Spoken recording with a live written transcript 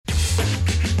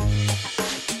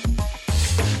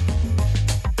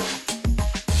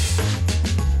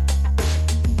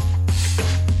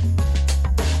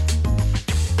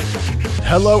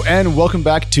Hello and welcome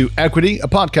back to Equity, a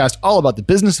podcast all about the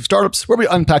business of startups where we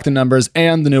unpack the numbers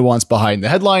and the nuance behind the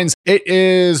headlines. It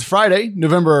is Friday,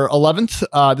 November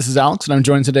 11th. This is Alex and I'm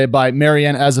joined today by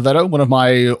Marianne Azevedo, one of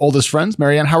my oldest friends.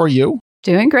 Marianne, how are you?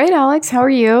 Doing great, Alex. How are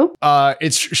you?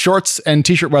 It's shorts and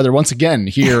t-shirt weather once again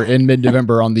here in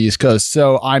mid-November on the East Coast.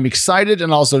 So I'm excited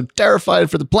and also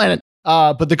terrified for the planet.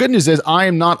 But the good news is I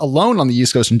am not alone on the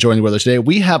East Coast enjoying the weather today.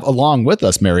 We have along with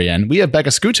us, Marianne, we have Becca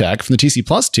Skutak from the TC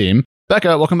Plus team.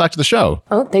 Becca, welcome back to the show.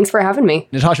 Oh, thanks for having me.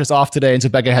 Natasha's off today, and so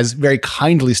Becca has very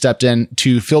kindly stepped in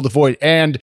to fill the void.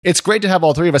 And it's great to have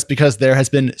all three of us because there has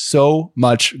been so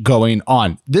much going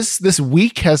on. This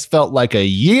week has felt like a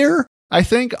year, I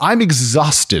think. I'm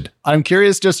exhausted. I'm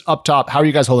curious, just up top, how are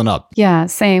you guys holding up? Yeah,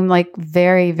 same. Like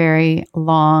very, very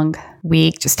long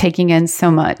week, just taking in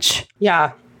so much.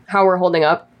 Yeah, how we're holding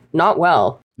up? Not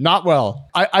well. Not well.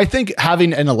 I think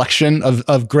having an election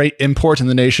of great import in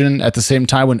the nation at the same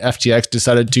time when FTX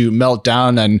decided to melt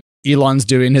down and Elon's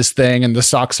doing his thing and the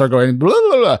stocks are going blah,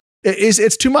 blah, blah.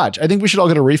 It's too much. I think we should all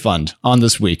get a refund on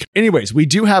this week. Anyways, we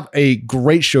do have a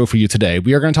great show for you today.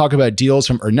 We are going to talk about deals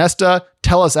from Earnesta,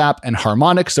 TELUS App, and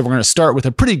Harmonic. So we're going to start with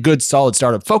a pretty good, solid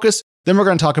startup focus. Then we're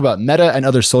going to talk about Meta and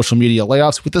other social media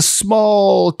layoffs with a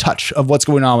small touch of what's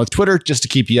going on with Twitter just to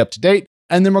keep you up to date.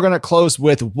 And then we're going to close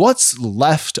with what's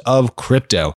left of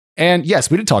crypto. And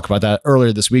yes, we did talk about that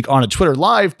earlier this week on a Twitter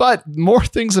Live, but more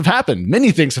things have happened.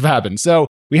 Many things have happened. So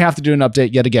we have to do an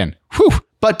update yet again. Whew.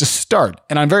 But to start,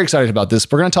 and I'm very excited about this,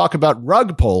 we're going to talk about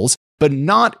rug pulls, but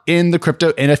not in the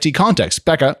crypto NFT context.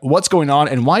 Becca, what's going on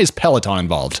and why is Peloton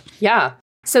involved? Yeah.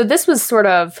 So this was sort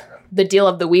of the deal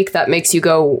of the week that makes you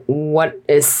go, what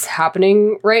is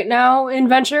happening right now in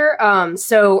venture?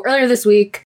 So earlier this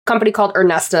week, company called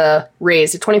Earnesta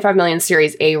raised a $25 million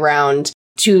Series A round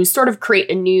to sort of create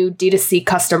a new D2C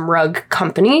custom rug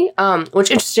company. What's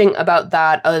interesting about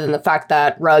that, other than the fact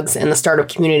that rugs in the startup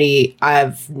community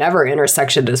I've never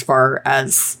intersected as far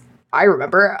as I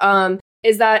remember,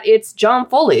 is that it's John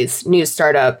Foley's new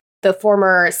startup, the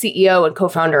former CEO and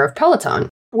co-founder of Peloton,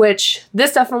 which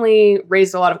this definitely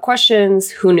raised a lot of questions.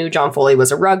 Who knew John Foley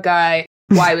was a rug guy?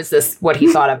 Why was this what he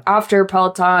thought of after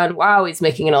Peloton? Wow, he's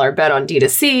making another bet on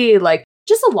D2C. Like,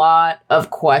 just a lot of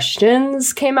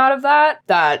questions came out of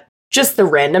that just the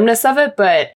randomness of it.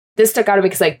 But this stuck out to me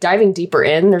because, like, diving deeper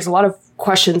in, there's a lot of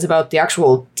questions about the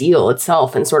actual deal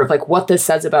itself and sort of like what this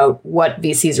says about what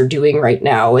VCs are doing right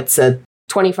now. It's a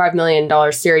 $25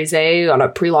 million Series A on a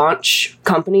pre-launch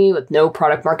company with no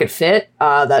product market fit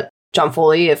that John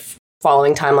Foley, if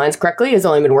following timelines correctly, has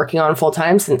only been working on full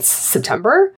time since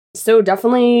September. So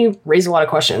definitely raised a lot of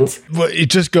questions. Well, it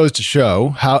just goes to show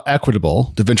how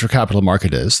equitable the venture capital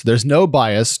market is. There's no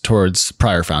bias towards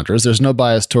prior founders. There's no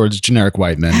bias towards generic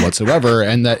white men whatsoever,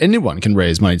 and that anyone can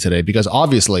raise money today because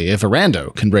obviously if a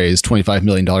rando can raise $25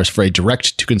 million for a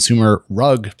direct-to-consumer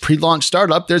rug pre-launch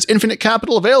startup, there's infinite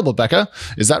capital available, Becca.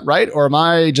 Is that right, or am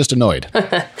I just annoyed?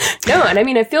 No, and I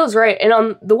mean, it feels right. And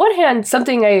on the one hand,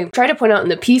 something I try to point out in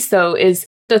the piece, though, is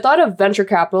the thought of venture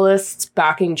capitalists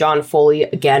backing John Foley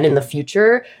again in the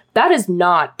future, that is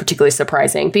not particularly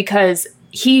surprising because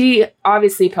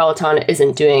obviously Peloton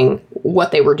isn't doing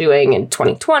what they were doing in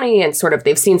 2020 and sort of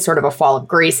they've seen sort of a fall of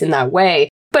grace in that way.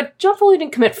 But John Foley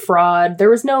didn't commit fraud. There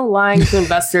was no lying to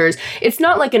investors. It's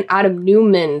not like an Adam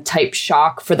Newman type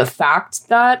shock for the fact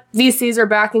that VCs are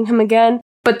backing him again.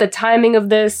 But the timing of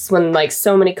this, when like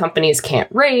so many companies can't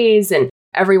raise and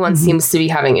everyone seems to be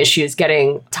having issues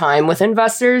getting time with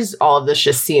investors, all of this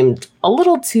just seemed a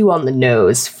little too on the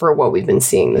nose for what we've been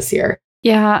seeing this year.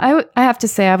 Yeah, I have to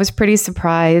say I was pretty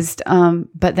surprised,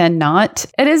 but then not.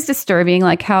 It is disturbing,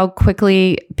 like how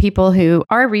quickly people who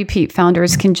are repeat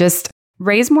founders can just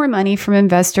raise more money from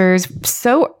investors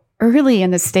so early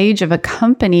in the stage of a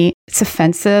company. It's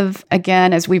offensive,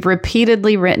 again, as we've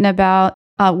repeatedly written about.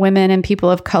 Women and people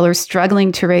of color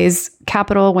struggling to raise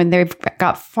capital when they've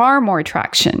got far more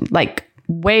traction, like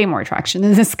way more traction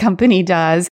than this company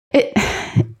does.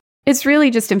 It's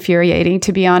really just infuriating,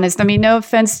 to be honest. I mean, no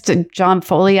offense to John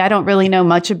Foley. I don't really know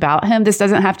much about him. This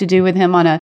doesn't have to do with him on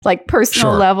a like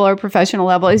personal level or professional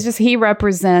level. It's just he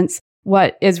represents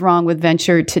what is wrong with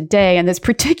venture today. In this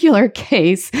particular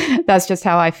case, that's just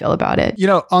how I feel about it. You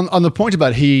know, on the point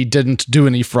about he didn't do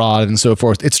any fraud and so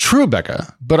forth, it's true,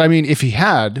 Becca. But I mean, if he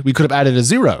had, we could have added a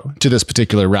 0 to this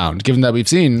particular round, given that we've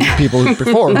seen people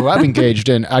before who have engaged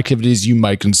in activities you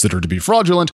might consider to be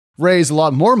fraudulent, raise a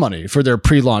lot more money for their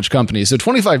pre-launch company. So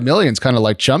 25 million is kind of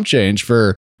like chump change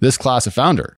for this class of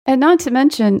founder. And not to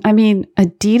mention, I mean, a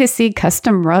D2C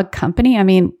custom rug company. I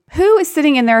mean, who is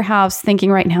sitting in their house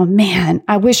thinking right now, man,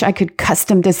 I wish I could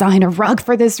custom design a rug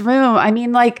for this room? I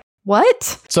mean, like, what?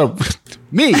 So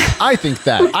me, I think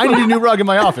that I need a new rug in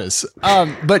my office.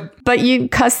 But you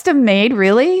custom made,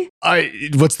 really?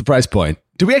 What's the price point?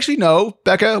 Do we actually know,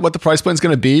 Becca, what the price point is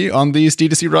going to be on these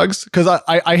D2C rugs? Because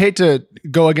I hate to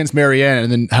go against Marianne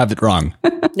and then have it wrong.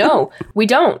 No, we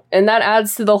don't. And that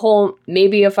adds to the whole,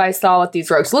 maybe if I saw what these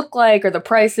rugs look like or the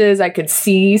prices, I could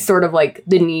see sort of like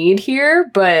the need here,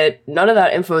 but none of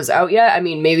that info is out yet. I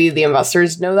mean, maybe the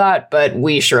investors know that, but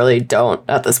we surely don't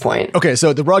at this point. Okay,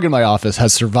 so the rug in my office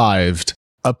has survived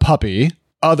a puppy,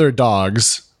 other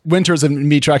dogs, winters and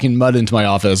me tracking mud into my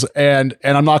office, and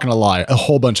I'm not going to lie, a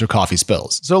whole bunch of coffee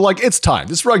spills. So like, it's time.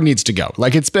 This rug needs to go.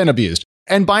 Like, it's been abused.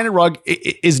 And buying a rug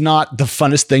is not the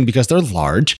funnest thing because they're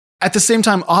large. At the same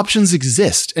time, options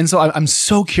exist. And so I'm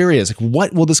so curious, like,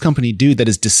 what will this company do that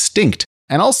is distinct?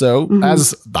 And also,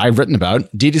 as I've written about,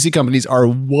 D2C companies are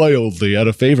wildly out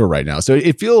of favor right now. So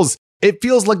it feels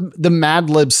like the Mad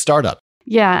Lib startup.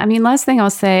 Yeah, I mean, last thing I'll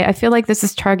say, I feel like this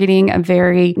is targeting a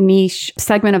very niche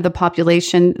segment of the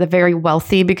population, the very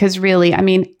wealthy, because really, I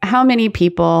mean, how many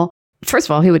people, first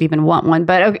of all, who would even want one?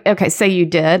 But okay, say you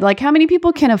did. Like, how many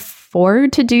people can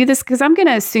afford to do this? Because I'm going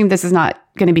to assume this is not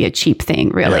going to be a cheap thing,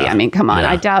 really. Yeah. I mean, come on.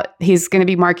 Yeah. I doubt he's going to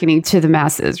be marketing to the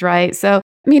masses, right? So,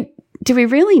 I mean, do we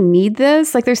really need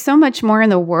this? Like, there's so much more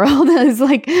in the world that is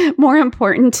like more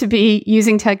important to be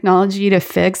using technology to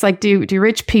fix. Like, do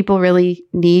rich people really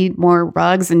need more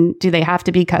rugs, and do they have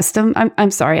to be custom? I'm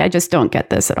sorry, I just don't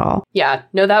get this at all. Yeah,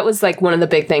 no, that was like one of the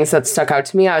big things that stuck out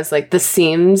to me. I was like, this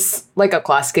seems like a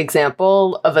classic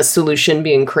example of a solution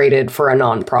being created for a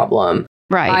non-problem.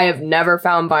 Right. I have never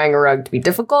found buying a rug to be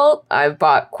difficult. I've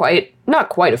bought not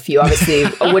quite a few, obviously,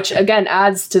 which again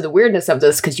adds to the weirdness of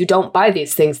this because you don't buy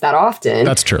these things that often.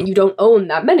 That's true. And you don't own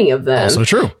that many of them. Also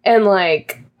true. And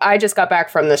like, I just got back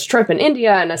from this trip in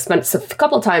India and I spent a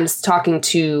couple times talking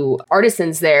to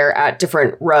artisans there at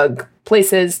different rug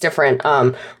places, different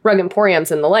rug emporiums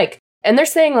and the like. And they're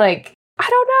saying like, I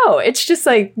don't know. It's just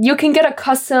like you can get a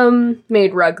custom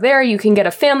made rug there. You can get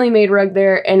a family made rug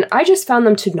there. And I just found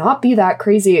them to not be that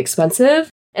crazy expensive.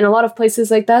 And a lot of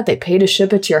places like that, they pay to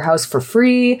ship it to your house for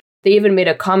free. They even made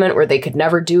a comment where they could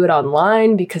never do it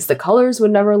online because the colors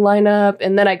would never line up.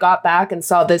 And then I got back and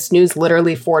saw this news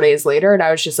literally 4 days later. And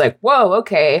I was just like, whoa,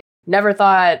 okay. Never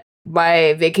thought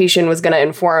my vacation was going to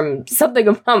inform something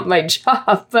about my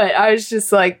job. But I was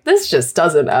just like, this just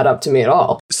doesn't add up to me at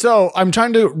all. So I'm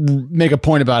trying to make a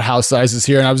point about house sizes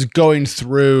here. And I was going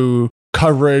through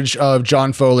coverage of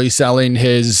John Foley selling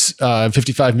his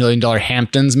 $55 million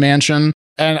Hamptons mansion.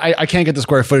 And I can't get the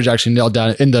square footage actually nailed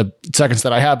down in the seconds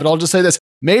that I have, but I'll just say this.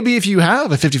 Maybe if you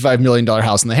have a $55 million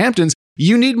house in the Hamptons,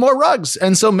 you need more rugs.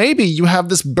 And so maybe you have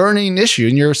this burning issue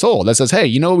in your soul that says, hey,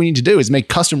 you know what we need to do is make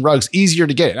custom rugs easier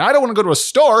to get. And I don't want to go to a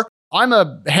store. I'm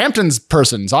a Hamptons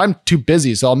person, so I'm too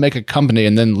busy. So I'll make a company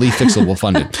and then Lee Fixel will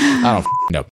fund it. I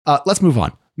don't know. Let's move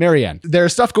on. Marianne,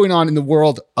 there's stuff going on in the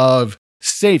world of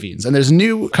savings. And there's a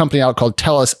new company out called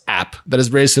TELUS App that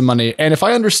has raised some money. And if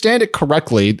I understand it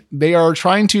correctly, they are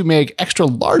trying to make extra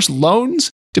large loans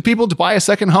to people to buy a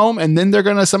second home. And then they're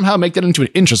going to somehow make that into an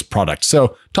interest product.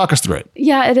 So talk us through it.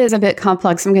 Yeah, it is a bit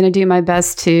complex. I'm going to do my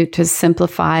best to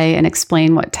simplify and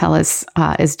explain what TELUS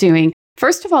is doing.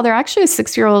 First of all, they're actually a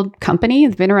 6-year-old company.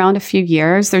 They've been around a few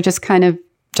years. They're just kind of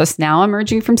just now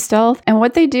emerging from stealth. And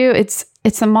what they do, it's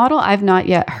a model I've not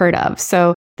yet heard of.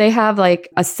 So they have like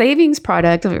a savings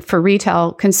product for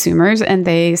retail consumers, and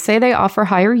they say they offer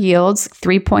higher yields,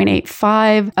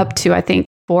 3.85 up to, I think,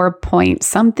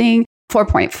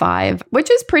 4.5,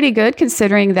 which is pretty good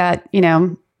considering that, you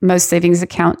know, most savings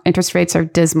account interest rates are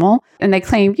dismal. And they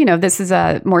claim, you know, this is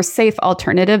a more safe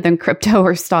alternative than crypto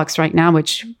or stocks right now,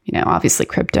 which, you know, obviously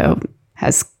crypto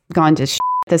has gone to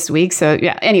this week. So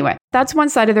yeah, anyway, that's one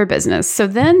side of their business. So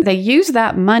then they use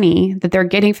that money that they're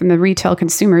getting from the retail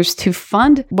consumers to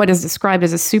fund what is described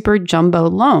as a super jumbo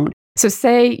loan. So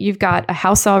say you've got a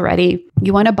house already,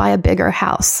 you want to buy a bigger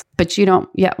house, but you don't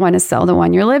yet want to sell the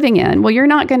one you're living in. Well, you're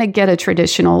not going to get a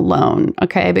traditional loan,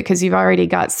 okay, because you've already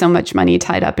got so much money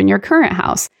tied up in your current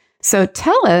house. So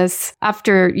TELUS,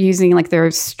 after using like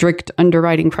their strict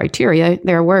underwriting criteria,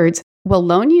 their words, will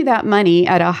loan you that money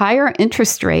at a higher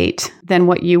interest rate than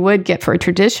what you would get for a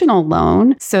traditional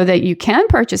loan so that you can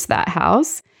purchase that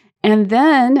house. And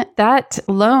then that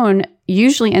loan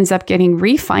usually ends up getting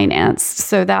refinanced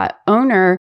so that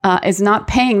owner is not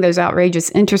paying those outrageous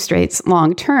interest rates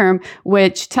long term,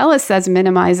 which TELUS says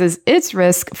minimizes its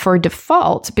risk for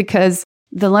default because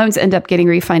the loans end up getting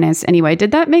refinanced anyway.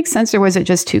 Did that make sense, or was it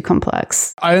just too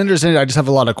complex? I understand. I just have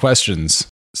a lot of questions.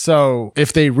 So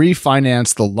if they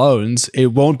refinance the loans, it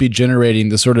won't be generating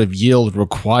the sort of yield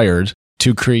required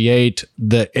to create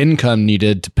the income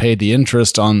needed to pay the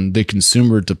interest on the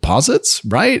consumer deposits,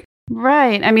 right?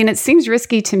 Right. I mean, it seems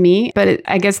risky to me, but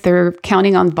I guess they're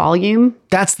counting on volume.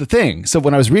 That's the thing. So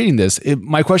when I was reading this,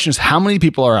 my question is, how many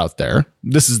people are out there?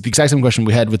 This is the exact same question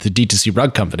we had with the D2C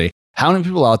rug company. How many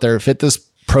people out there fit this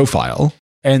profile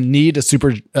and need a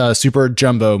super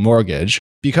jumbo mortgage?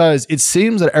 Because it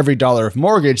seems that every dollar of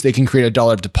mortgage, they can create a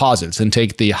dollar of deposits and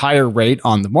take the higher rate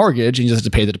on the mortgage and you just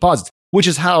have to pay the deposits, which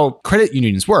is how credit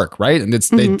unions work, right? And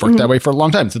they've worked that way for a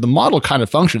long time. So the model kind of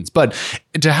functions. But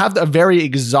to have a very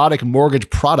exotic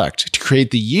mortgage product to create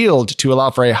the yield to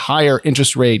allow for a higher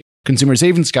interest rate consumer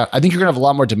savings account, I think you're going to have a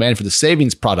lot more demand for the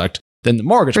savings product than the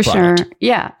mortgage product. For sure.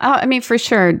 Yeah. I mean, for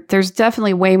sure. There's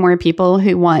definitely way more people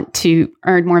who want to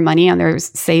earn more money on their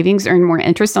savings, earn more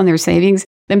interest on their savings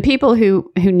than people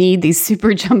who need these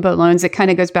super jumbo loans. It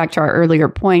kind of goes back to our earlier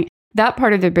point. That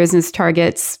part of their business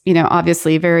targets,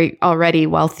 obviously very already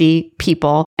wealthy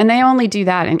people. And they only do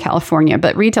that in California,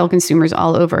 but retail consumers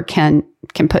all over can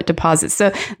put deposits.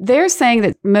 So they're saying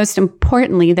that most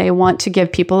importantly, they want to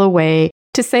give people a way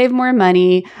to save more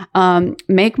money,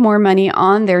 make more money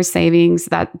on their savings.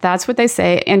 That's what they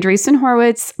say. Andreessen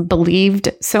Horowitz believed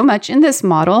so much in this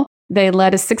model. They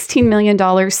led a $16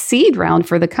 million seed round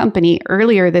for the company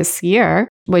earlier this year,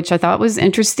 which I thought was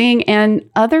interesting. And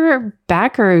other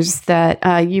backers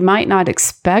that you might not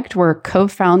expect were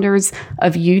co-founders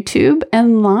of YouTube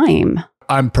and Lime.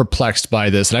 I'm perplexed by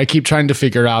this, and I keep trying to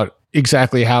figure out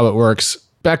exactly how it works.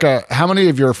 Becca, how many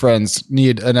of your friends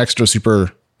need an extra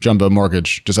super jumbo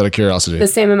mortgage, just out of curiosity? The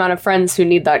same amount of friends who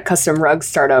need that custom rug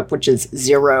startup, which is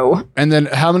 0. And then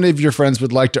how many of your friends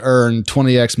would like to earn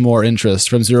 20x more interest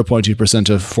from 0.2% to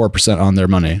 4% on their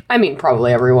money? I mean,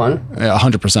 probably everyone. Yeah,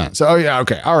 100%. So,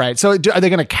 okay. All right. So are they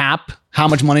going to cap how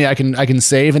much money I can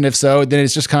save? And if so, then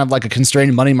it's just kind of like a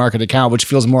constrained money market account, which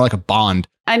feels more like a bond.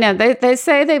 I know. They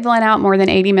say they've lent out more than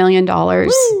 $80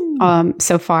 million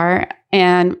so far.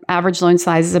 And average loan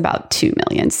size is about $2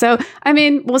 million. So, I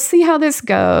mean, we'll see how this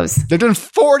goes. They've done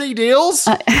 40 deals?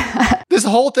 This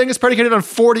whole thing is predicated on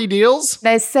 40 deals?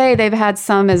 They say they've had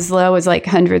some as low as like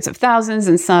hundreds of thousands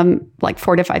and some like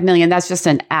 4 to 5 million. That's just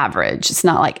an average. It's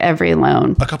not like every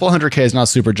loan. A couple $100K is not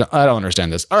super. I don't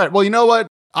understand this. All right. Well, you know what?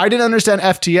 I didn't understand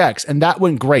FTX and that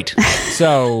went great.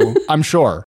 So I'm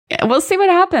sure. We'll see what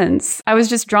happens. I was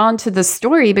just drawn to the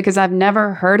story because I've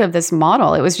never heard of this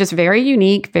model. It was just very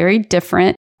unique, very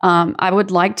different. I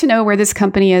would like to know where this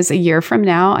company is a year from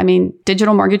now. I mean,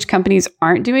 digital mortgage companies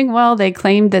aren't doing well. They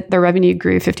claimed that their revenue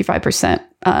grew 55%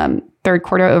 third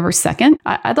quarter over second.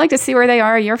 I'd like to see where they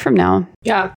are a year from now.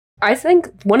 Yeah. I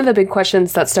think one of the big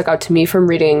questions that stuck out to me from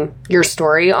reading your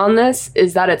story on this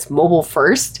is that it's mobile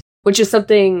first, which is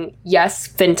something, yes,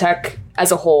 fintech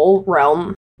as a whole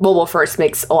realm, mobile first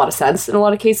makes a lot of sense in a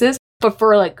lot of cases. But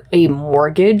for like a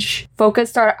mortgage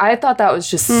focused startup, I thought that was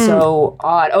just so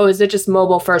odd. Oh, is it just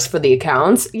mobile first for the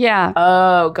accounts? Yeah.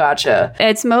 Oh, gotcha.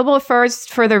 It's mobile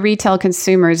first for the retail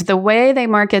consumers. The way they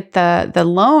market the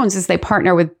loans is they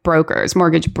partner with brokers,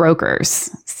 mortgage brokers.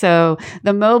 So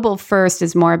the mobile first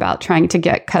is more about trying to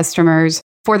get customers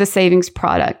for the savings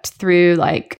product through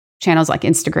like channels like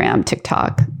Instagram,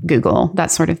 TikTok, Google,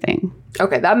 that sort of thing.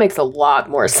 Okay, that makes a lot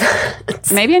more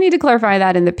sense. Maybe I need to clarify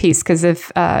that in the piece because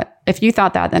if you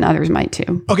thought that, then others might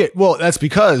too. Okay, well, that's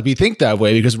because we think that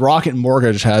way because Rocket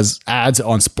Mortgage has ads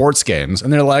on sports games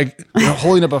and they're like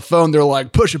holding up a phone. They're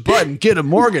like, push a button, get a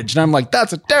mortgage. And I'm like,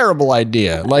 that's a terrible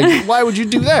idea. Like, why would you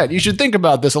do that? You should think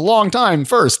about this a long time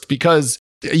first because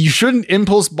you shouldn't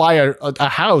impulse buy a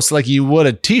house like you would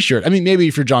a t-shirt. I mean, maybe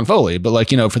if you're John Foley, but like,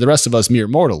 for the rest of us mere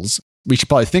mortals, we should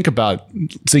probably think about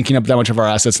syncing up that much of our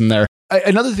assets in there.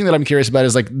 Another thing that I'm curious about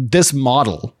is like this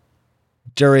model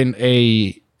during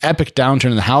a epic downturn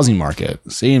in the housing market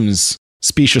seems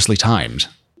speciously timed.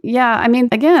 Yeah, I mean,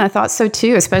 again, I thought so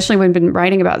too, especially when we've been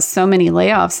writing about so many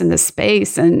layoffs in this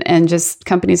space and just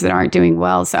companies that aren't doing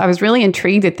well. So I was really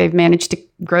intrigued that they've managed to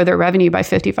grow their revenue by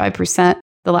 55%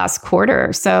 the last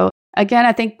quarter. So again,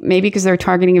 I think maybe because they're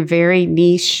targeting a very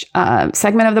niche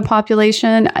segment of the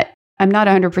population. I'm not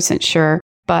 100% sure.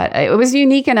 But it was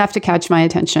unique enough to catch my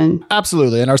attention.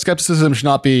 Absolutely. And our skepticism should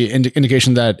not be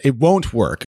indication that it won't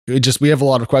work. We have a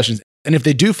lot of questions. And if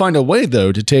they do find a way,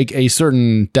 though, to take a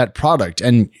certain debt product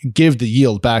and give the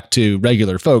yield back to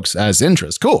regular folks as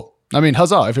interest, cool. I mean,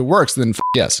 huzzah. If it works, then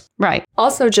yes. Right.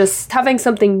 Also, just having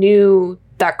something new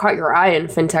that caught your eye in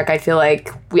fintech. I feel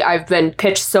like I've been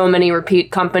pitched so many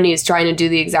repeat companies trying to do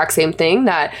the exact same thing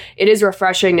that it is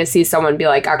refreshing to see someone be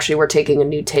like, actually, we're taking a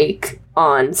new take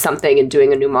on something and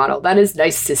doing a new model. That is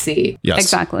nice to see. Yes.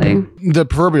 Exactly. The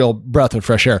proverbial breath of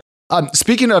fresh air.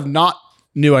 Speaking of not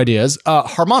new ideas,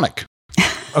 Harmonic.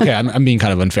 Okay, I'm being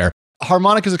kind of unfair.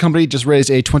 Harmonic is a company just raised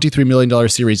a $23 million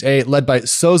Series A led by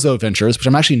Sozo Ventures, which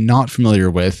I'm actually not familiar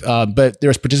with, but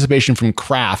there's participation from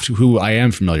Kraft, who I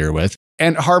am familiar with.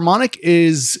 And Harmonic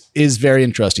is very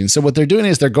interesting. So what they're doing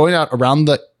is they're going out around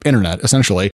the internet,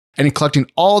 essentially, and collecting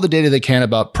all the data they can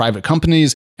about private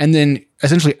companies, and then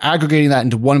essentially aggregating that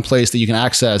into one place that you can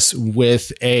access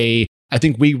with I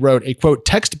think we wrote a, quote,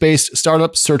 text-based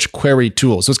startup search query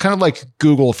tool. So it's kind of like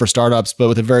Google for startups, but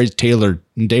with a very tailored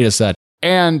data set.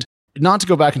 And not to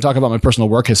go back and talk about my personal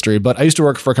work history, but I used to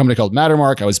work for a company called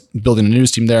Mattermark. I was building a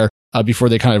news team there before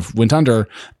they kind of went under.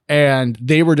 And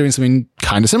they were doing something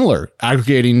kind of similar,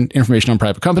 aggregating information on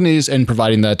private companies and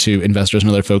providing that to investors and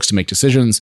other folks to make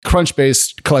decisions.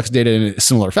 Crunchbase collects data in a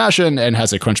similar fashion and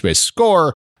has a Crunchbase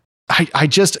score.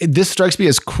 This strikes me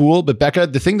as cool, but Becca,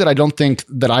 the thing that I don't think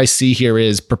that I see here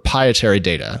is proprietary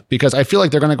data, because I feel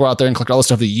like they're going to go out there and collect all the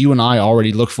stuff that you and I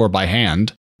already look for by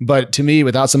hand. But to me,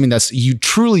 without something that's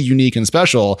truly unique and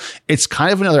special, it's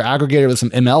kind of another aggregator with some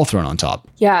ML thrown on top.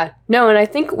 Yeah, no, and I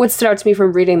think what stood out to me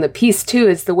from reading the piece too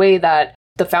is the way that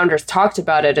the founders talked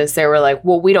about it, is they were like,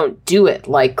 well, we don't do it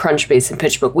like Crunchbase and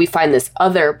PitchBook. We find this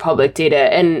other public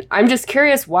data. And I'm just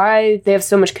curious why they have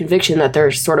so much conviction that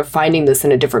they're sort of finding this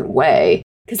in a different way.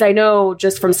 Because I know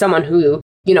just from someone who,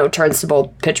 turns to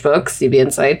both PitchBook, CB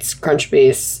Insights,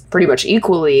 Crunchbase pretty much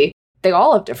equally, they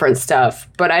all have different stuff,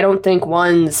 but I don't think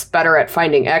one's better at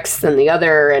finding X than the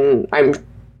other. And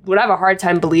would have a hard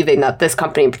time believing that this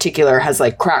company in particular has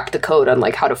like cracked the code on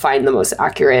like how to find the most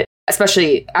accurate,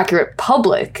 especially accurate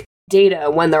public data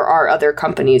when there are other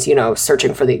companies,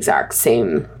 searching for the exact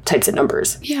same types of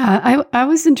numbers. Yeah, I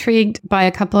was intrigued by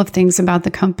a couple of things about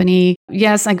the company.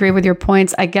 Yes, I agree with your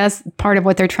points. I guess part of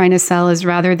what they're trying to sell is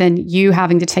rather than you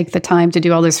having to take the time to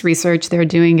do all this research, they're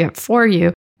doing it for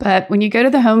you. But when you go to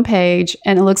the homepage,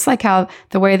 and it looks like how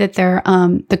the way that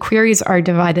the queries are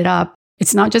divided up,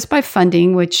 it's not just by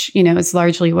funding, which is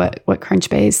largely what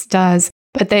Crunchbase does,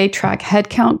 but they track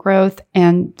headcount growth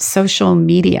and social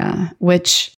media,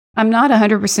 which I'm not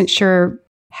 100% sure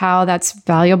how that's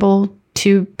valuable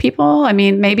to people. I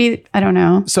mean, maybe, I don't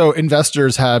know. So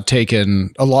investors have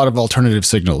taken a lot of alternative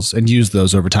signals and used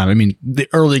those over time. I mean, the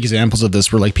early examples of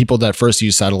this were like people that first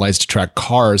used satellites to track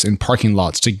cars in parking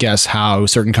lots to guess how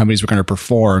certain companies were going to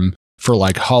perform for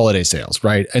like holiday sales,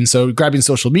 right? And so grabbing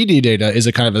social media data is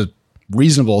a kind of a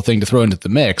reasonable thing to throw into the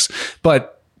mix,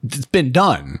 but it's been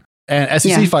done. And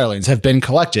SEC filings have been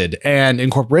collected, and in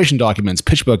corporation documents,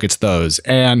 PitchBook gets those.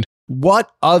 And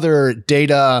what other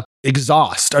data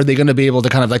exhaust are they going to be able to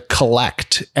kind of like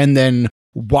collect? And then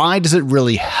why does it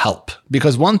really help?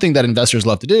 Because one thing that investors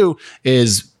love to do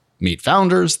is meet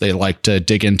founders. They like to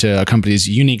dig into a company's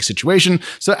unique situation.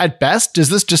 So at best, does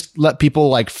this just let people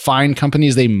like find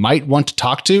companies they might want to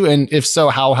talk to? And if so,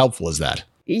 how helpful is that?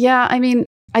 Yeah, I mean,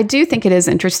 I do think it is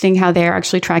interesting how they're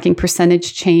actually tracking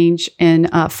percentage change in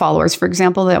followers, for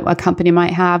example, that a company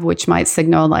might have, which might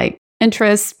signal like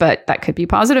interest, but that could be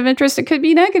positive interest. It could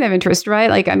be negative interest, right?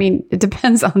 Like, I mean, it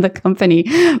depends on the company.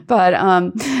 But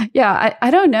yeah,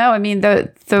 I don't know. I mean,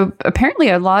 the apparently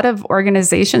a lot of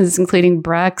organizations, including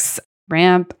Brex,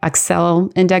 Ramp,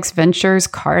 Accel, Index Ventures,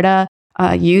 Carta,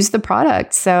 use the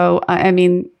product. So, I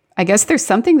mean, I guess there's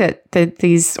something that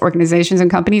these organizations and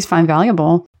companies find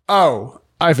valuable. Oh,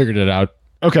 I figured it out.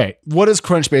 Okay, what is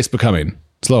Crunchbase becoming?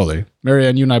 Slowly.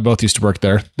 Marianne, you and I both used to work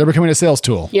there. They're becoming a sales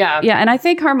tool. Yeah. Yeah. And I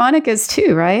think Harmonic is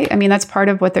too, right? I mean, that's part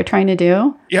of what they're trying to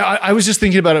do. Yeah. I was just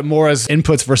thinking about it more as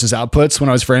inputs versus outputs when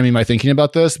I was framing my thinking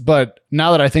about this. But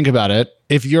now that I think about it,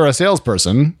 if you're a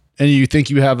salesperson and you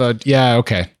think you have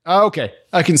okay,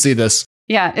 I can see this.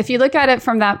 Yeah. If you look at it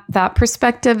from that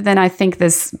perspective, then I think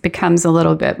this becomes a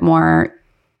little bit more,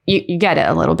 you get it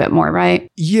a little bit more, right?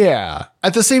 Yeah.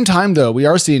 At the same time, though, we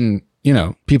are seeing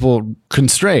people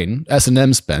constrain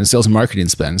S&M spend, sales and marketing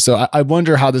spend. So I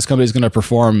wonder how this company is going to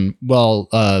perform while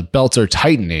belts are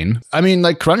tightening. I mean,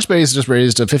 like Crunchbase just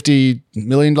raised a $50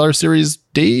 million Series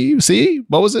D, C?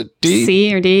 What was it? D?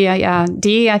 C or D? Yeah.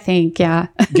 D, I think. Yeah.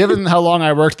 Given how long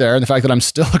I worked there and the fact that I'm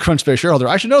still a Crunchbase shareholder,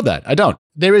 I should know that. I don't.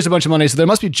 They raised a bunch of money, so there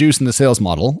must be juice in the sales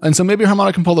model. And so maybe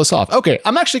Harmonic can pull this off. Okay,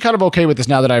 I'm actually kind of okay with this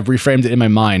now that I've reframed it in my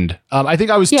mind. I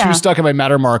think I was too stuck in my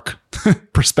Mattermark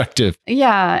perspective.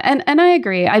 Yeah, and I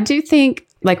agree. I do think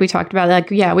like we talked about, like,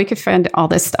 yeah, we could fund all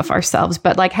this stuff ourselves,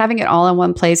 but like having it all in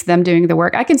one place, them doing the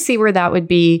work, I can see where that would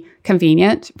be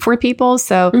convenient for people.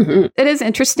 So it is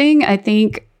interesting. I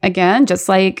think, again, just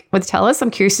like with TELUS,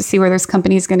 I'm curious to see where this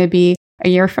company is going to be a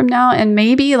year from now. And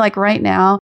maybe like right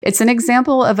now, it's an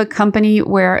example of a company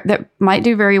where that might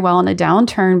do very well in a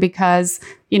downturn because,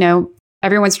 you know,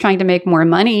 everyone's trying to make more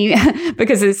money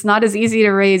because it's not as easy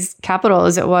to raise capital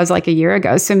as it was like a year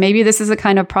ago. So maybe this is a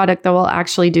kind of product that will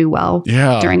actually do well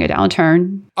during a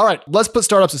downturn. All right, let's put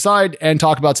startups aside and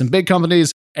talk about some big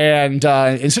companies. And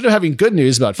instead of having good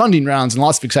news about funding rounds and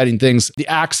lots of exciting things, the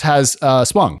axe has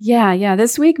swung. Yeah.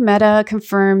 This week, Meta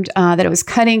confirmed that it was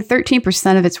cutting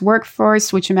 13% of its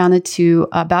workforce, which amounted to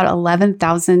about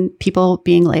 11,000 people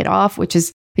being laid off, which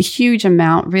is a huge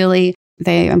amount, really.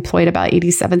 They employed about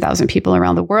 87,000 people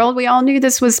around the world. We all knew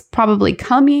this was probably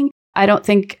coming. I don't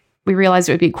think we realized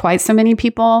it would be quite so many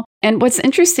people. And what's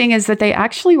interesting is that they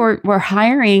actually were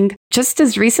hiring just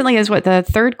as recently as the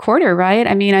third quarter, right?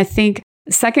 I mean, I think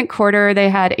second quarter, they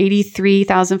had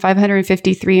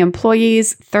 83,553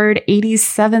 employees. Third,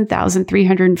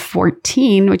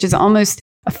 87,314, which is almost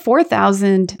a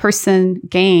 4,000 person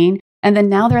gain. And then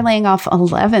now they're laying off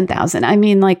 11,000. I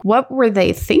mean, like, what were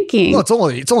they thinking? Well, it's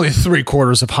only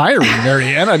 3/4 of hiring,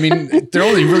 Marianne. I mean, they're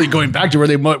only really going back to where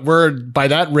they were by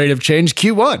that rate of change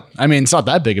Q1. I mean, it's not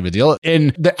that big of a deal.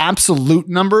 In the absolute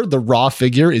number, the raw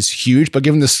figure is huge, but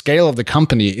given the scale of the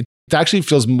company, it actually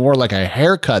feels more like a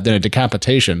haircut than a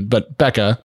decapitation. But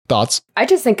Becca, thoughts? I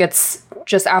just think it's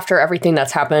just after everything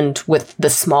that's happened with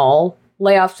the small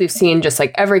layoffs we've seen, just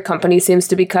like every company seems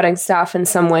to be cutting staff in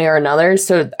some way or another.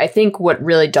 So I think what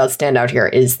really does stand out here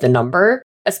is the number,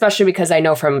 especially because I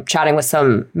know from chatting with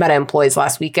some Meta employees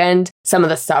last weekend, some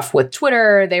of the stuff with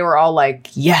Twitter, they were all like,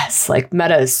 yes, like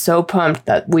Meta is so pumped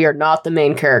that we are not the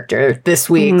main character this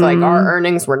week. Like our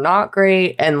earnings were not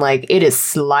great and like it is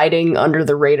sliding under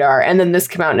the radar. And then this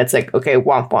came out and it's like, okay,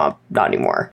 womp womp, not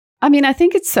anymore. I mean, I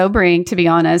think it's sobering, to be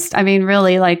honest. I mean,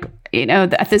 really, like, you know,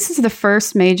 this is the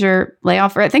first major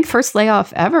layoff, or I think first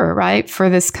layoff ever, right, for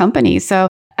this company. So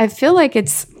I feel like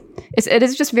it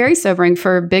is just very sobering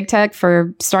for big tech,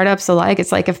 for startups alike.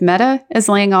 It's like if Meta is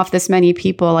laying off this many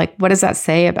people, like, what does that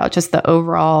say about just the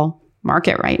overall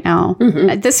market right now?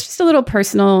 This is just a little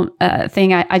personal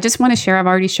thing I just want to share. I've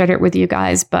already shared it with you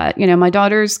guys, but, you know, my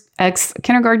daughter's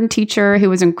ex-kindergarten teacher, who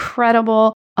was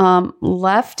incredible,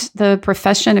 left the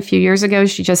profession a few years ago.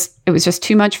 It was just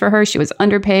too much for her. She was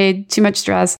underpaid, too much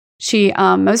stress. She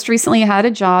most recently had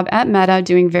a job at Meta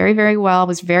doing very, very well,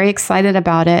 was very excited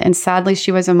about it. And sadly,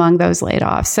 she was among those laid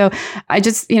off. So I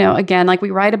just, you know, again, like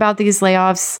we write about these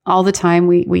layoffs all the time.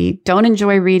 We don't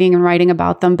enjoy reading and writing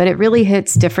about them, but it really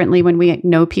hits differently when we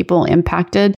know people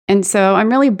impacted. And so I'm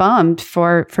really bummed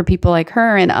for people like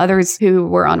her and others who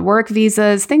were on work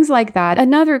visas, things like that.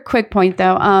 Another quick point,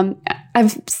 though,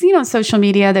 I've seen on social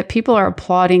media that people are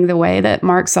applauding the way that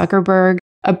Mark Zuckerberg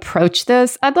approached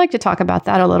this. I'd like to talk about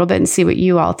that a little bit and see what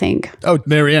you all think. Oh,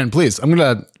 Marianne, please. I'm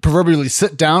going to proverbially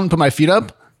sit down, put my feet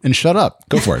up, and shut up.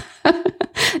 Go for it.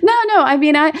 No. I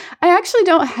mean, I actually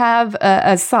don't have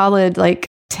a solid like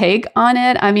take on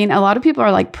it. I mean, a lot of people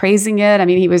are like praising it. I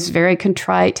mean, he was very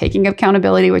contrite, taking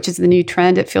accountability, which is the new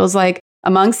trend. It feels like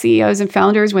among CEOs and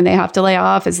founders when they have to lay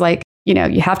off is like, you know,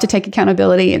 you have to take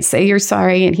accountability and say you're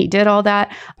sorry. And he did all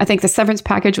that. I think the severance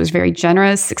package was very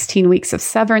generous, 16 weeks of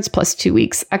severance plus 2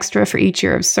 weeks extra for each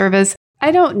year of service.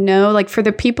 I don't know, like for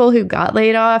the people who got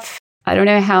laid off, I don't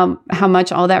know how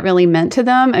much all that really meant to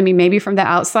them. I mean, maybe from the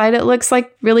outside, it looks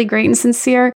like really great and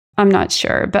sincere. I'm not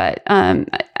sure, but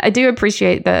I do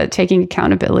appreciate the taking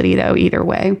accountability, though, either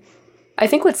way. I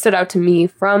think what stood out to me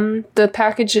from the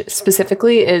package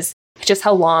specifically is just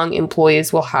how long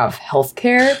employees will have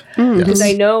healthcare. Because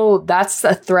I know that's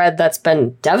a thread that's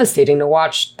been devastating to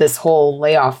watch this whole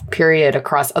layoff period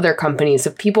across other companies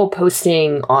of people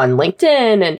posting on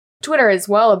LinkedIn and Twitter as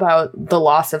well about the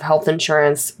loss of health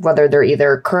insurance, whether they're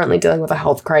either currently dealing with a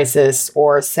health crisis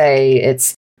or say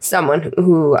it's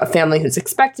a family who's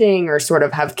expecting or sort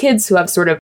of have kids who have sort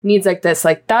of needs like this.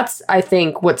 Like that's, I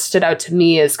think, what stood out to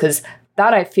me is because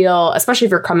that I feel, especially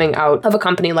if you're coming out of a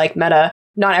company like Meta,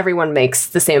 not everyone makes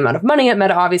the same amount of money at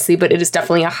Meta, obviously, but it is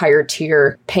definitely a higher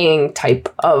tier paying type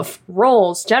of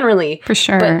roles generally. For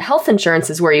sure. But health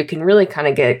insurance is where you can really kind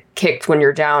of get kicked when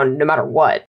you're down no matter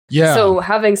what. Yeah. So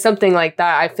having something like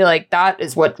that, I feel like that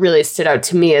is what really stood out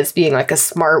to me as being like a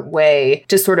smart way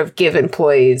to sort of give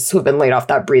employees who have been laid off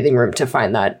that breathing room to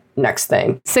find that next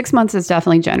thing. 6 months is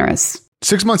definitely generous.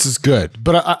 6 months is good,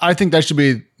 but I think that should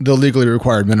be the legally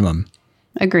required minimum.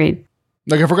 Agreed.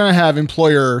 Like if we're going to have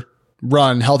employer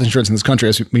run health insurance in this country,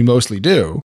 as we mostly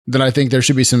do, then I think there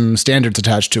should be some standards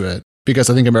attached to it. because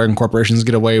I think American corporations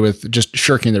get away with just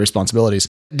shirking their responsibilities.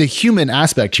 The human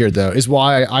aspect here, though, is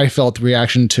why I felt the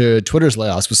reaction to Twitter's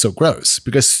layoffs was so gross,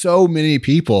 because so many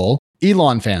people,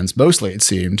 Elon fans mostly it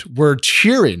seemed, were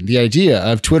cheering the idea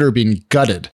of Twitter being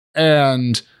gutted.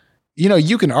 And,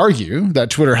 you can argue that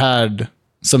Twitter had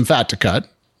some fat to cut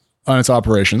on its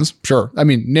operations. Sure. I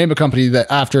mean, name a company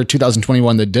that after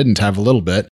 2021 that didn't have a little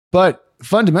bit. But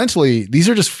fundamentally, these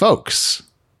are just folks,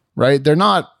 right?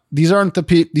 These aren't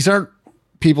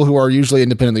people who are usually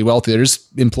independently wealthy. They're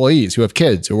just employees who have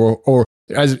kids or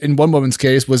as in one woman's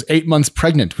case, was 8 months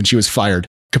pregnant when she was fired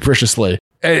capriciously.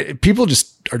 People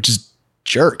are just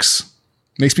jerks.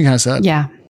 Makes me kind of sad. Yeah.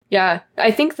 Yeah. I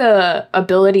think the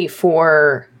ability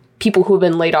for people who have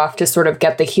been laid off to sort of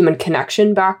get the human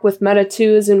connection back with Meta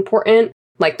too is important.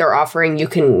 Like they're offering, you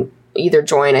can either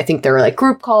join, I think there are like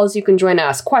group calls you can join to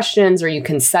ask questions, or you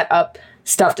can set up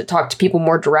stuff to talk to people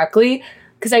more directly.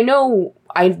 Because I know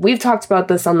we've talked about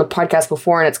this on the podcast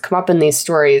before, and it's come up in these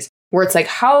stories where it's like,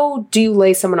 how do you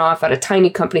lay someone off at a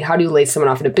tiny company? How do you lay someone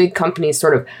off at a big company?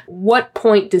 Sort of, what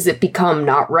point does it become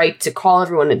not right to call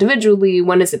everyone individually?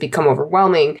 When does it become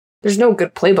overwhelming? There's no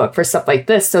good playbook for stuff like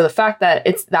this. So the fact that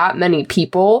it's that many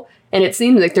people, and it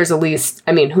seems like there's at least,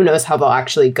 I mean, who knows how they'll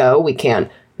actually go? We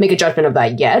can't make a judgment of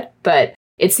that yet, but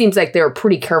it seems like they were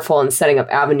pretty careful in setting up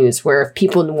avenues where if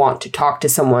people want to talk to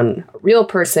someone, a real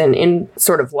person in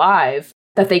sort of live,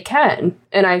 that they can.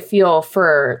 And I feel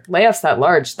for layoffs that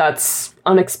large, that's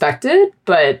unexpected,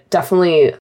 but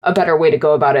definitely a better way to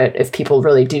go about it if people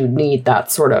really do need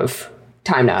that sort of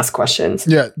time to ask questions.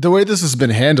 Yeah, the way this has been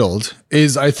handled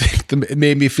is, I think, it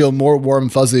made me feel more warm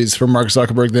fuzzies for Mark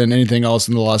Zuckerberg than anything else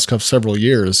in the last several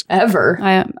years. Ever.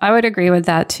 I would agree with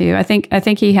that too. I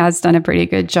think he has done a pretty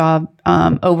good job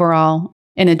overall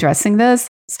in addressing this.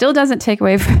 Still doesn't take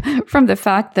away from the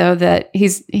fact, though, that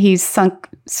he's sunk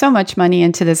so much money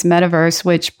into this metaverse,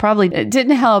 which probably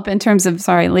didn't help in terms of,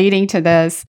 leading to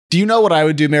this. Do you know what I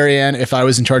would do, Marianne, if I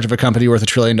was in charge of a company worth $1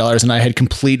 trillion and I had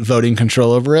complete voting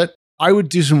control over it? I would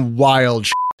do some wild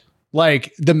shit.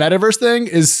 Like, the metaverse thing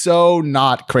is so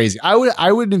not crazy. I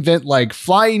would invent like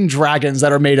flying dragons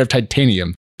that are made of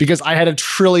titanium because I had $1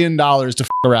 trillion to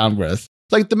around with.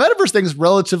 Like, the metaverse thing is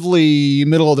relatively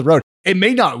middle of the road. It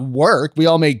may not work. We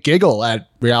all may giggle at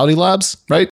Reality Labs,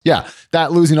 right? Yeah,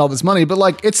 that losing all this money, but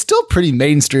like, it's still pretty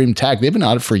mainstream tech. They've been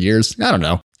on it for years. I don't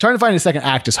know. Trying to find a second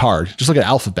act is hard. Just look at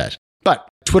Alphabet. But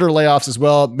Twitter layoffs as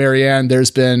well, Marianne,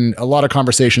 there's been a lot of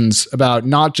conversations about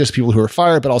not just people who are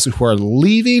fired, but also who are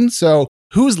leaving. So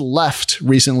who's left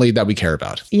recently that we care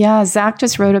about? Yeah, Zach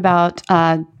just wrote about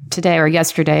today or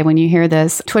yesterday, when you hear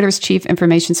this, Twitter's chief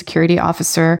information security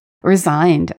officer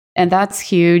resigned. And that's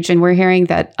huge. And we're hearing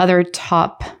that other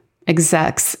top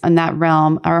execs in that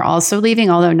realm are also leaving,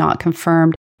 although not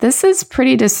confirmed. This is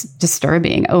pretty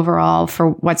disturbing overall for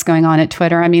what's going on at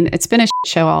Twitter. I mean, it's been a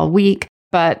show all week,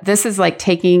 but this is like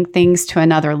taking things to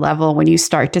another level when you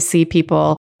start to see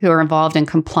people who are involved in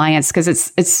compliance, because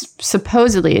it's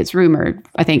supposedly, it's rumored,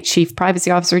 I think, chief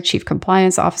privacy officer, chief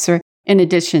compliance officer, in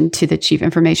addition to the chief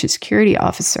information security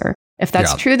officer. If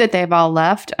that's true that they've all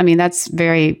left, I mean, that's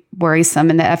very worrisome,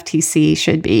 and the FTC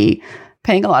should be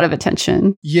paying a lot of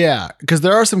attention. Yeah, because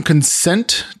there are some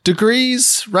consent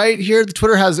degrees right here.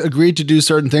 Twitter has agreed to do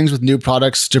certain things with new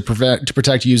products to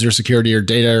protect user security or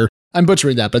data. I'm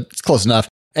butchering that, but it's close enough.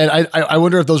 And I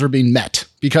wonder if those are being met,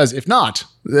 because if not,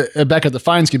 Becca, the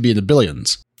fines could be in the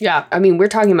billions. Yeah, I mean, we're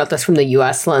talking about this from the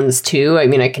US lens too. I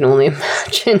mean, I can only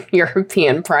imagine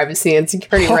European privacy and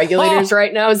security regulators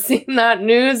right now seeing that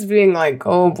news being like,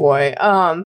 oh boy,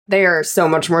 they are so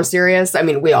much more serious. I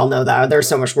mean, we all know that they're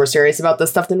so much more serious about this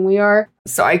stuff than we are.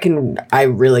 So I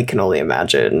really can only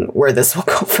imagine where this will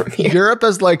go from here. Europe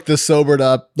as like the sobered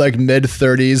up, like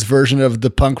mid-30s version of the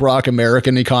punk rock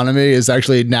American economy is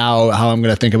actually now how I'm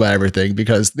going to think about everything,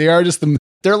 because they are just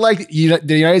they're like the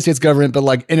United States government, but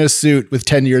like in a suit with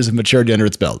 10 years of maturity under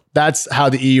its belt. That's how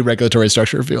the EU regulatory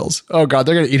structure feels. Oh God,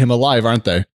 they're going to eat him alive, aren't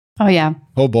they? Oh yeah.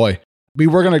 Oh boy. We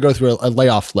were going to go through a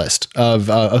layoff list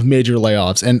of major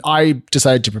layoffs, and I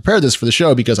decided to prepare this for the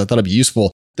show because I thought it'd be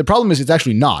useful. The problem is it's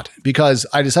actually not, because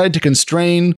I decided to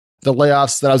constrain the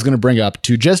layoffs that I was going to bring up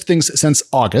to just things since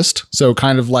August, so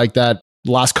kind of like that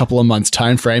last couple of months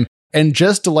time frame, and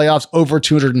just to layoffs over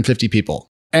 250 people.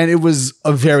 And it was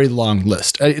a very long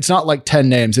list. It's not like 10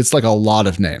 names, it's like a lot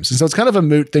of names. And so it's kind of a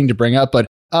moot thing to bring up, but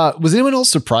was anyone else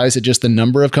surprised at just the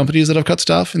number of companies that have cut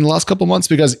staff in the last couple of months?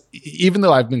 Because even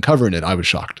though I've been covering it, I was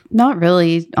shocked. Not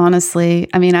really, honestly.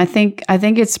 I mean, I think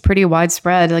it's pretty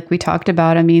widespread. Like we talked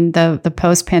about, I mean, the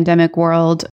post-pandemic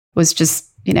world was just,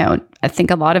 I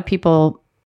think a lot of people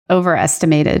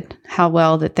overestimated how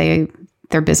well that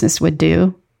their business would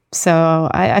do So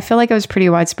I feel like it was pretty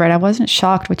widespread. I wasn't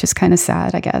shocked, which is kind of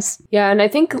sad, I guess. Yeah, and I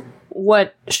think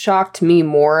what shocked me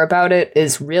more about it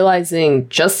is realizing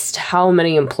just how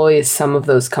many employees some of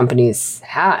those companies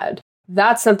had.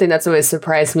 That's something that's always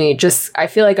surprised me. Just, I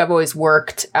feel like I've always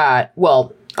worked at,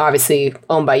 well, obviously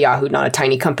owned by Yahoo, not a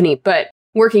tiny company, but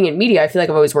working in media, I feel like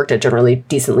I've always worked at generally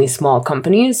decently small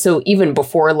companies. So even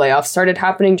before layoffs started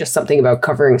happening, just something about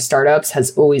covering startups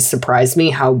has always surprised me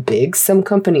how big some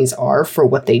companies are for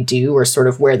what they do or sort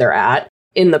of where they're at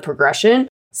in the progression.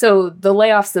 So the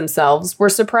layoffs themselves were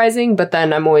surprising, but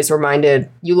then I'm always reminded,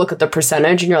 you look at the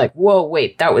percentage and you're like, whoa,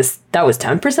 wait, that was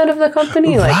 10% of the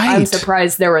company? Like, I'm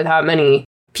surprised there were that many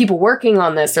people working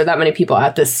on this or that many people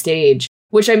at this stage,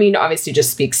 which I mean, obviously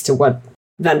just speaks to what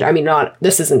venture, I mean,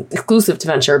 this isn't exclusive to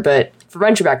venture, but for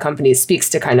venture-backed companies speaks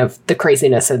to kind of the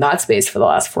craziness in that space for the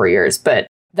last 4 years. But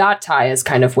that tie is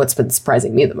kind of what's been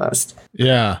surprising me the most.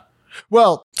 Yeah.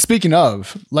 Well, speaking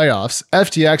of layoffs,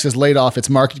 FTX has laid off its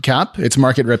market cap, its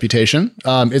market reputation,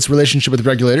 its relationship with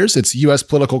regulators, its U.S.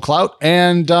 political clout,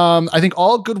 and I think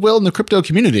all goodwill in the crypto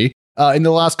community in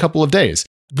the last couple of days.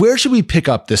 Where should we pick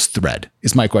up this thread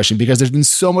is my question, because there's been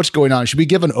so much going on. Should we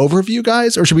give an overview,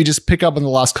 guys, or should we just pick up on the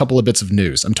last couple of bits of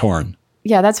news? I'm torn.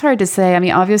 Yeah, that's hard to say. I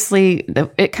mean, obviously,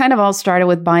 it kind of all started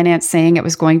with Binance saying it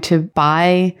was going to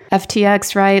buy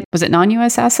FTX, right? Was it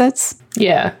non-US assets?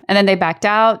 Yeah. And then they backed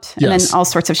out, and Yes. then all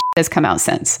sorts of shit has come out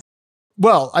since.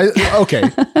 Well, okay.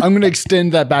 I'm going to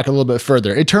extend that back a little bit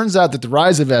further. It turns out that the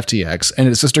rise of FTX and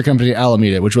its sister company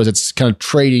Alameda, which was its kind of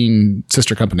trading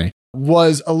sister company,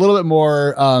 was a little bit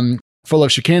more full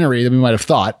of chicanery than we might have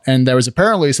thought. And there was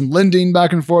apparently some lending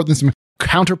back and forth and some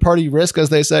counterparty risk, as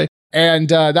they say. And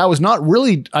that was not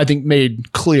really, I think,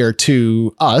 made clear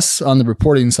to us on the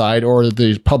reporting side or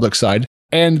the public side.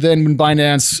 And then when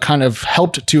Binance kind of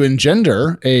helped to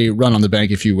engender a run on the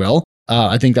bank, if you will,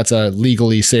 I think that's a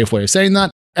legally safe way of saying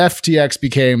that, FTX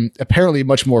became apparently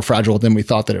much more fragile than we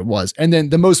thought that it was. And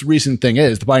then the most recent thing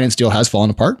is the Binance deal has fallen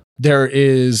apart. There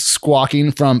is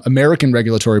squawking from American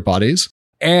regulatory bodies.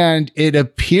 And it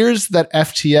appears that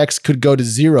FTX could go to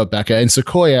zero, Becca, and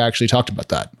Sequoia actually talked about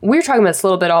that. We were talking about this a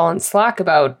little bit all in Slack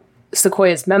about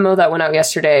Sequoia's memo that went out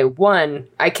yesterday. One,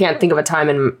 I can't think of a time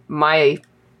in my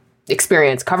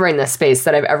experience covering this space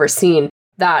that I've ever seen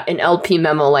that an LP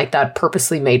memo like that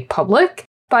purposely made public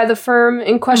by the firm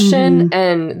in question. Mm-hmm.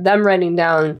 And them writing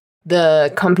down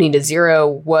the company to zero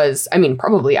was, I mean,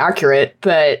 probably accurate,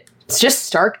 but it's just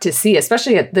stark to see,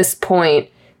 especially at this point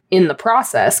in the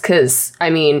process, because, I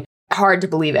mean, hard to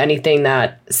believe anything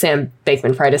that Sam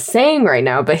Bankman-Fried is saying right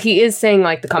now, but he is saying,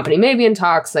 like, the company may be in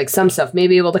talks, like, some stuff may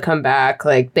be able to come back,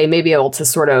 like, they may be able to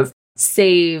sort of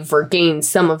save or gain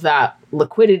some of that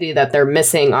liquidity that they're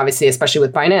missing, obviously, especially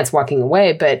with Binance walking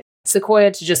away, but Sequoia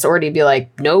to just already be like,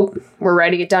 nope, we're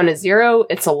writing it down to zero,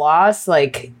 it's a loss.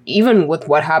 Like, even with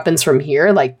what happens from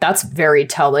here, like, that's very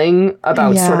telling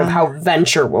about sort of how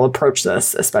venture will approach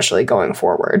this, especially going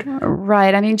forward.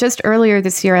 Right. I mean, just earlier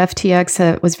this year,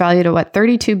 FTX was valued at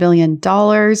 $32 billion.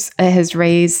 It has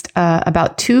raised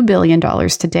about $2 billion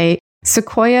to date.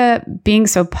 Sequoia being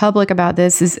so public about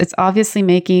this it's obviously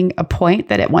making a point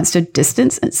that it wants to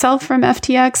distance itself from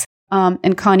FTX.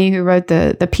 And Connie, who wrote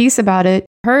the piece about it,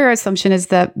 her assumption is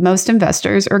that most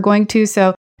investors are going to.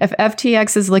 So if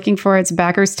FTX is looking for its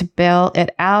backers to bail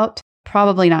it out,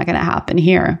 probably not going to happen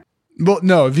here. Well,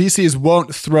 no, VCs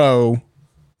won't throw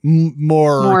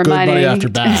more good money after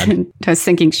bad to a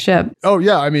sinking ship. Oh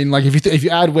yeah, I mean, like if you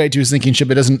add weight to a sinking ship,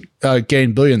 it doesn't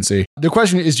gain buoyancy. The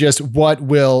question is just what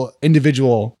will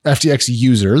individual FTX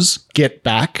users get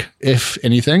back, if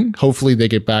anything? Hopefully they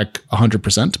get back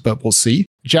 100%, but we'll see.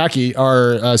 Jackie,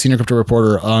 our senior crypto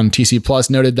reporter on TC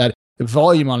Plus, noted that the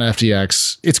volume on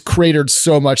FTX, it's cratered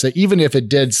so much that even if it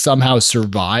did somehow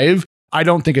survive, I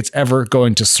don't think it's ever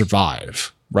going to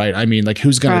survive, right? I mean, like,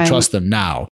 who's going to trust them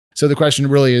now? So the question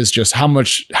really is just how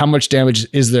much damage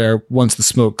is there once the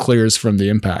smoke clears from the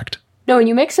impact? No, and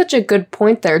you make such a good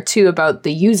point there, too, about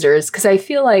the users, because I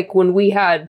feel like when we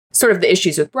had sort of the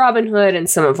issues with Robinhood and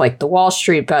some of like the Wall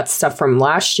Street bet stuff from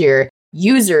last year,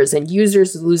 users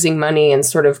losing money and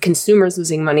sort of consumers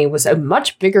losing money was a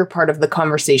much bigger part of the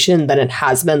conversation than it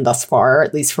has been thus far,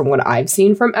 at least from what I've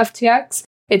seen from FTX.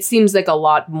 It seems like a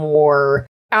lot more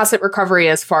asset recovery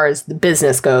as far as the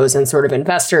business goes and sort of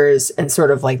investors and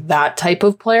sort of like that type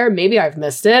of player. Maybe I've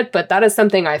missed it, but that is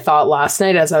something I thought last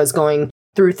night as I was going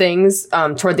through things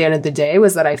toward the end of the day,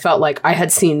 was that I felt like I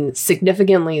had seen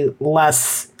significantly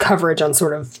less coverage on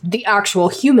sort of the actual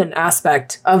human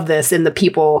aspect of this in the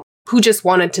people who just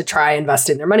wanted to try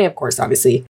investing their money. Of course,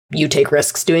 obviously, you take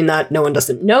risks doing that. No one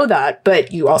doesn't know that,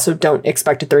 but you also don't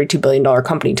expect a $32 billion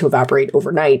company to evaporate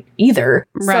overnight either.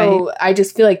 Right. So I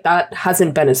just feel like that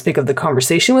hasn't been as big of the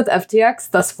conversation with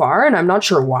FTX thus far, and I'm not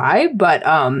sure why, but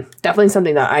definitely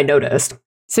something that I noticed.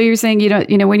 So you're saying,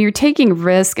 when you're taking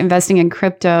risk investing in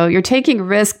crypto, you're taking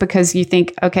risk because you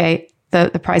think, okay,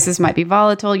 the prices might be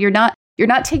volatile. You're not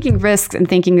taking risks and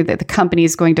thinking that the company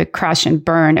is going to crash and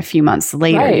burn a few months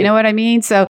later. Right. You know what I mean?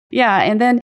 So yeah.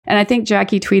 And I think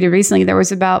Jackie tweeted recently, there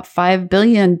was about $5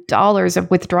 billion of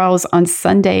withdrawals on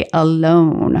Sunday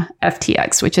alone,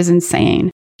 FTX, which is insane.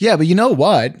 Yeah, but you know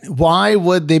what? Why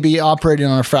would they be operating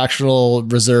on a fractional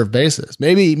reserve basis?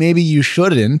 Maybe you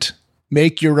shouldn't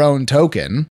make your own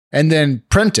token and then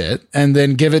print it and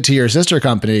then give it to your sister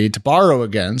company to borrow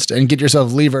against and get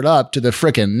yourself levered up to the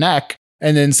frickin' neck.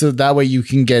 And then so that way you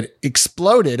can get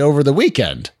exploded over the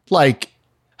weekend. Like,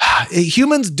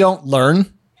 humans don't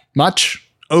learn much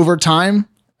over time,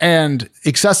 and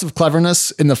excessive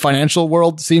cleverness in the financial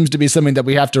world seems to be something that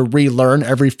we have to relearn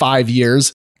every 5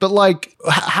 years. But like,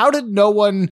 how did no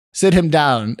one sit him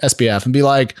down, SBF, and be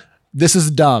like, this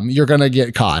is dumb, you're going to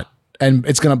get caught and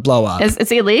it's going to blow up?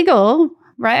 It's illegal,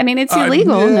 right? I mean, it's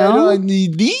illegal, no?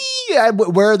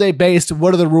 Where are they based?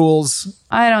 What are the rules?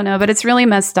 I don't know, but it's really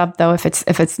messed up though if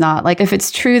it's not. Like, if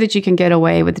it's true that you can get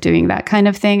away with doing that kind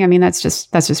of thing, I mean, that's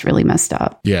just really messed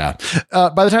up. Yeah.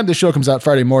 By the time the show comes out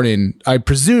Friday morning, I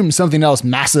presume something else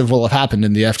massive will have happened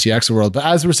in the FTX world. But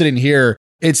as we're sitting here,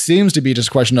 it seems to be just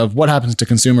a question of what happens to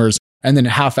consumers and then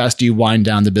how fast do you wind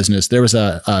down the business. There was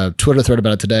a Twitter thread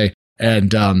about it today.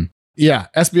 And yeah,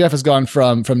 SBF has gone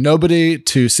from nobody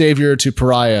to savior to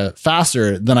pariah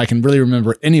faster than I can really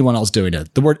remember anyone else doing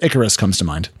it. The word Icarus comes to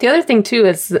mind. The other thing too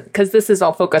is, because this is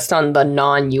all focused on the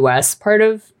non-US part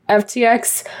of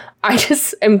FTX, I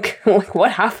just am like,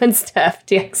 what happens to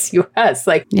FTX US?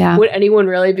 Like, would anyone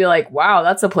really be like, wow,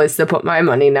 that's a place to put my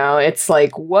money now? It's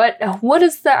like, what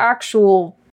is the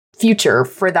actual future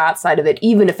for that side of it,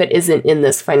 even if it isn't in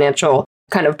this financial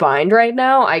kind of bind right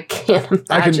now? I can't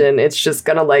imagine it's just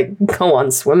gonna like go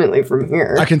on swimmingly from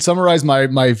here. I can summarize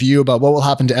my view about what will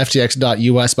happen to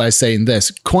FTX.US by saying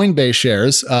this. Coinbase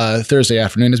shares Thursday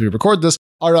afternoon as we record this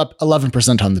are up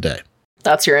 11% on the day.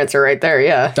 That's your answer right there.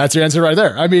 Yeah. That's your answer right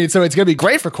there. I mean, so it's going to be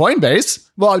great for Coinbase.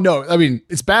 Well, no, I mean,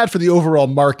 it's bad for the overall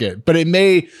market, but it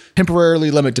may temporarily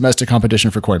limit domestic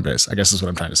competition for Coinbase, I guess is what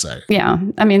I'm trying to say. Yeah.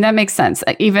 I mean, that makes sense.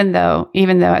 Even though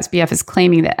SBF is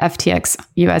claiming that FTX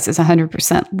US is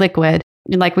 100% liquid,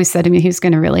 and like we said, I mean, who's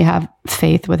going to really have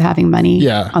faith with having money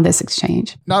on this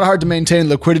exchange? Not hard to maintain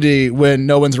liquidity when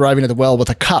no one's arriving at the well with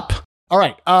a cup. All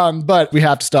right, but we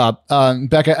have to stop.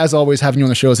 Becca, as always, having you on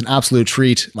the show is an absolute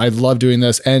treat. I love doing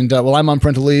this. And while I'm on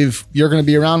parental leave, you're going to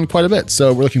be around quite a bit.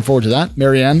 So we're looking forward to that.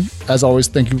 Marianne, as always,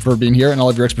 thank you for being here and all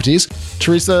of your expertise.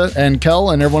 Teresa and Kel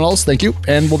and everyone else, thank you.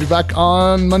 And we'll be back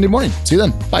on Monday morning. See you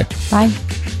then. Bye. Bye.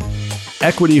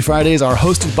 Equity Fridays are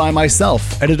hosted by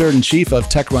myself, Editor-in-Chief of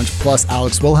TechCrunch Plus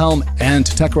Alex Wilhelm, and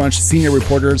TechCrunch senior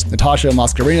reporters Natasha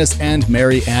Mascarenas and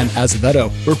Mary Ann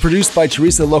Azevedo. We're produced by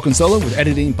Teresa Loconsolo with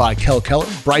editing by Kel Keller.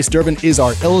 Bryce Durbin is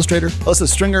our illustrator. Alyssa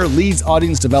Stringer leads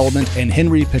audience development, and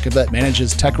Henry Pickavet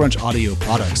manages TechCrunch audio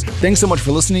products. Thanks so much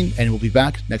for listening, and we'll be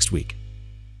back next week.